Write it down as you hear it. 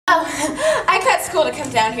I cut school to come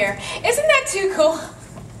down here. Isn't that too cool?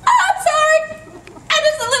 Oh, I'm sorry. I'm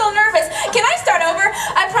just a little nervous. Can I start over?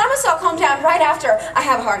 I promise I'll calm down right after I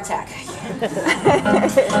have a heart attack.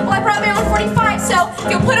 Well, I brought my own 45, so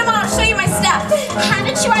if you'll put them on, I'll show you my stuff.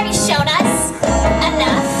 Haven't you already shown us?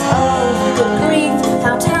 Enough. Oh, good grief,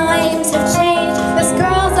 how times have changed. This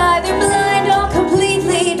girl's either blind or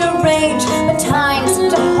completely deranged. But time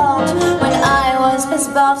seemed to halt when I was Miss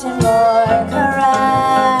Baltimore,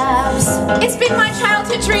 perhaps. It's been my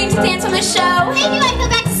childhood dream to dance on the show. Maybe I go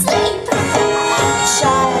back to sleep.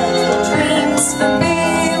 Childhood dreams for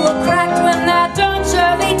me were cracked when that darn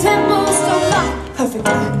Shirley Temple stole my perfect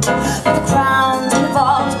act. But the crown's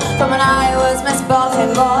involved from when I was Miss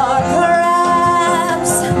Baltimore,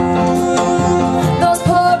 perhaps. Those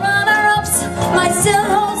poor runner-ups might still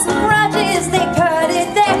hold some grudges. They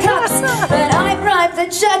curded their cups, but I bribed the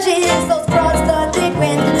judges. Those broads thought they'd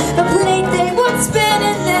win the plate they would spin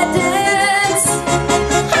in their dance.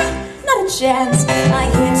 Not a chance. I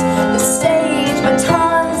hit the stage,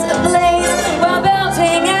 batons ablaze, while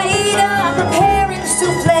belting Aida, preparing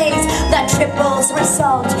souffles. That triple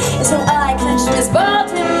somersault is how I clinched Miss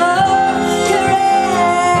Baltimore,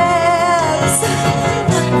 perhaps.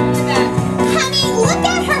 Honey, look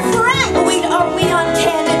at her front. Wait, are we on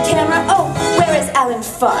candid camera? Oh, where is Alan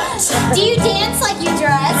Fudd? Do you dance like you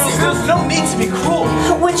dress? There's no need to be cruel.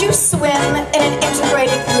 Would you swim in an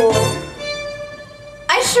integrated pool?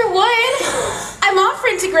 I sure would. I'm all for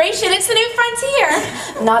integration. It's the new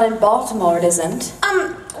frontier. Not in Baltimore, it isn't.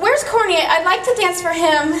 Where's Corny? I'd like to dance for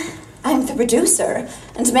him. I'm the producer,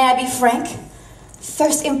 and may I be frank?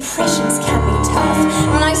 First impressions can be tough.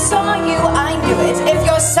 When I saw you, I knew it. If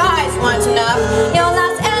your size weren't enough, your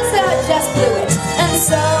last answer just blew it. And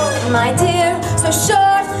so, my dear, so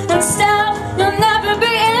short and stout, you'll never be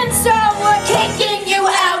in, so we're kicking you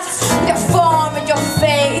out. Your form and your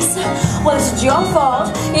face, well, it's your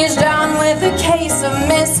fault. He's down with a case of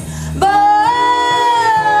Miss Baltimore.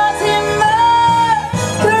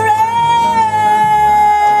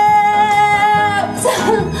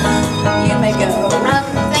 You may go.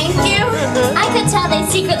 Thank you. I could tell they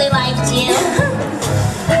secretly liked you.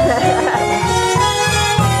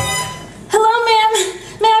 Hello, ma'am.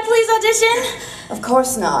 May I please audition? Of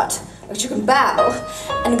course not. But you can bow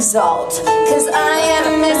and exalt, 'cause I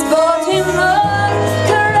am Miss Baltimore.